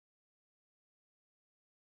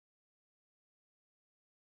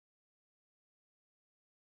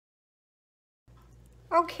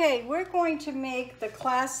Okay, we're going to make the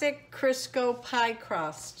classic Crisco pie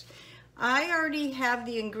crust. I already have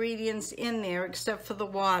the ingredients in there except for the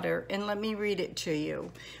water, and let me read it to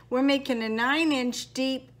you. We're making a 9-inch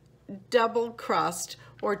deep double crust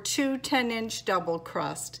or two 10-inch double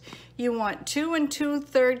crust. You want 2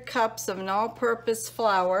 2/3 cups of an all-purpose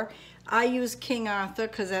flour. I use King Arthur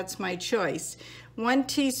because that's my choice. 1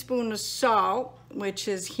 teaspoon of salt, which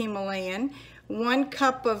is Himalayan. 1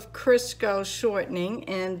 cup of Crisco shortening,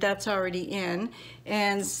 and that's already in,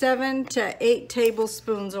 and 7 to 8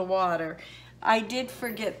 tablespoons of water. I did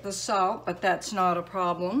forget the salt, but that's not a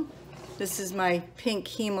problem. This is my pink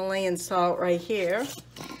Himalayan salt right here,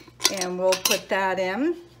 and we'll put that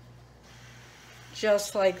in,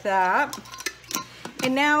 just like that.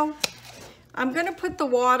 And now I'm gonna put the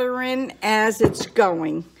water in as it's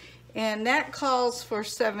going, and that calls for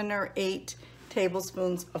 7 or 8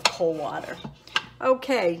 tablespoons of cold water.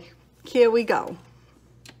 Okay, here we go.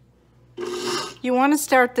 You want to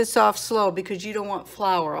start this off slow because you don't want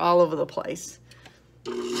flour all over the place.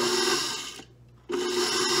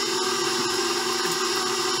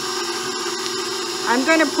 I'm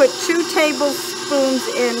going to put 2 tablespoons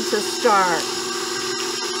in to start.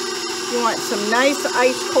 You want some nice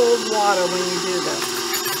ice cold water when you do this.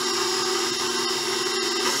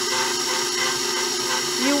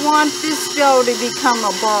 You want this dough to become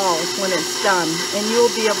a ball when it's done, and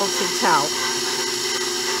you'll be able to tell.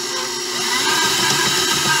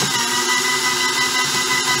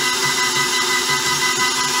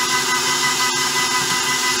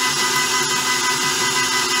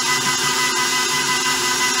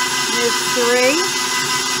 There's 3.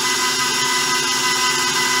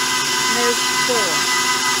 There's 4.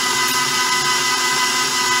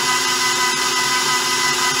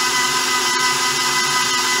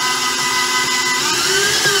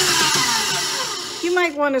 You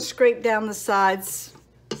might want to scrape down the sides.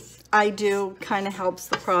 I do. Kind of helps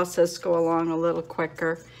the process go along a little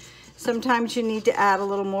quicker. Sometimes you need to add a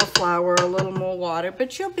little more flour, a little more water,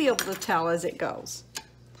 but you'll be able to tell as it goes.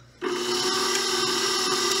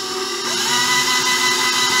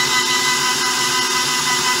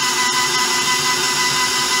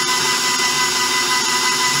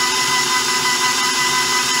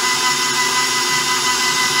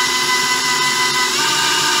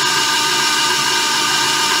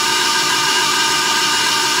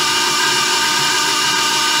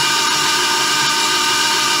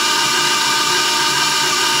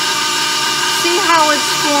 How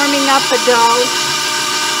it's forming up a dough,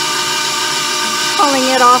 pulling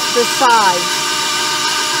it off the sides.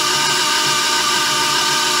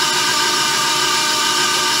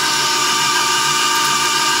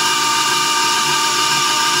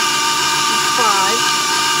 That's 5.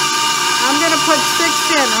 I'm going to put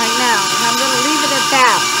 6 in right now, and I'm going to leave it at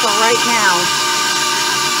that for right now.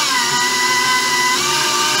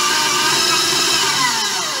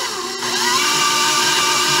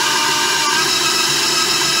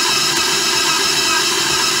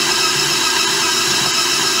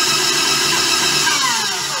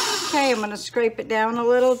 I'm going to scrape it down a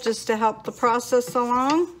little just to help the process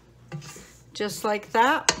along, just like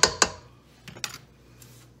that.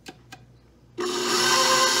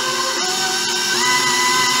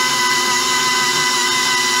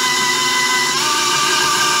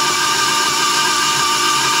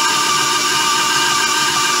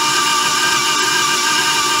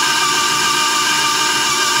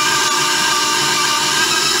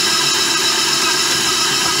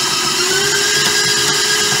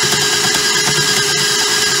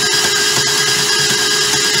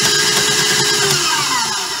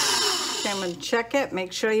 Check it,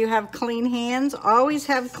 make sure you have clean hands. Always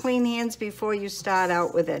have clean hands before you start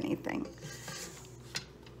out with anything.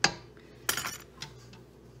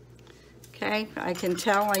 Okay, I can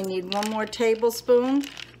tell I need 1 more tablespoon,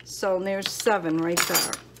 so there's 7 right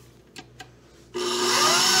there.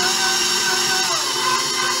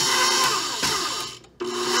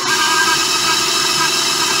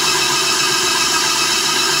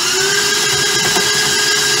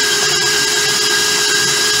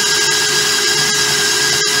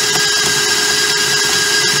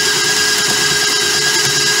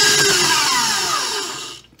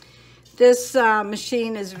 This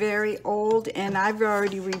machine is very old, and I've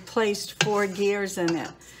already replaced 4 gears in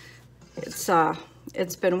it.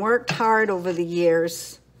 It's been worked hard over the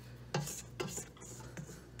years.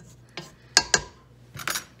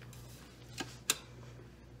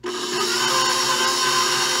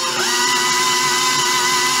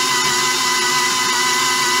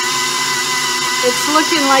 It's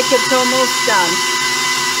looking like it's almost done.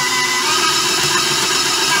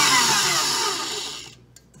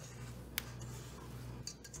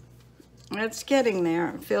 It's getting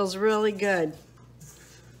there. It feels really good.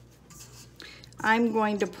 I'm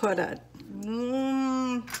going to put a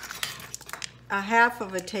half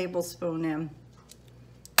of a tablespoon in.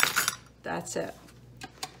 That's it.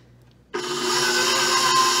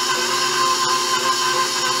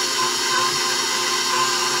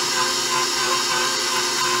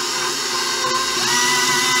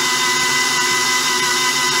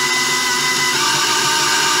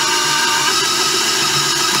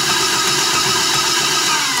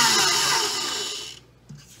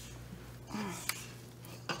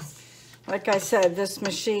 Like I said, this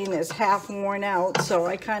machine is half worn out, so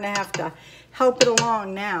I kind of have to help it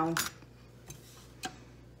along now.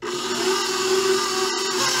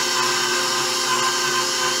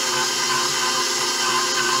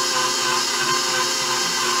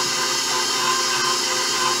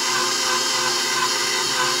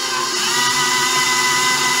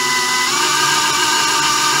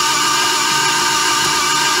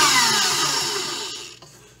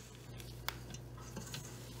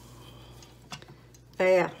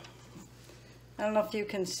 There. I don't know if you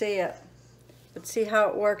can see it, but see how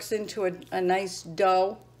it works into a nice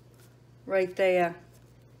dough right there.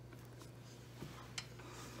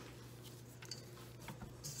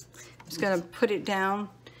 I'm just going to put it down,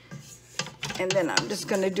 and then I'm just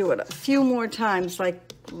going to do it a few more times like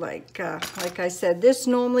I said. This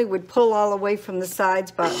normally would pull all the way from the sides,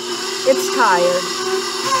 but it's tired.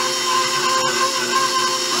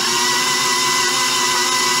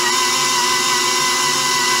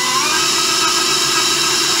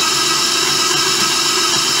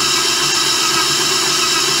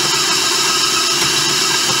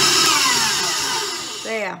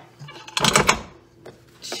 There,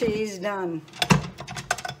 she's done.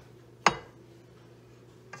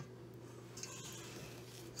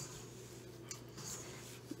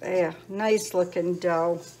 There, nice looking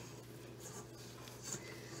dough.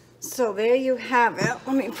 So there you have it.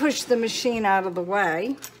 Let me push the machine out of the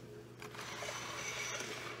way.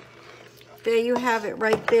 There you have it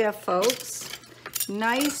right there, folks.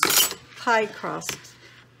 Nice pie crust.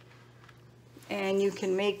 And you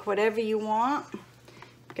can make whatever you want.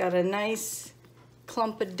 Got a nice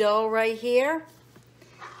clump of dough right here.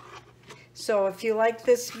 So if you like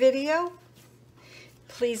this video,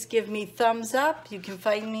 please give me thumbs up. You can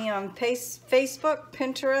find me on Facebook,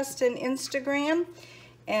 Pinterest, and Instagram.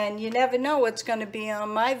 And you never know what's going to be on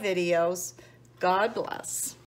my videos. God bless.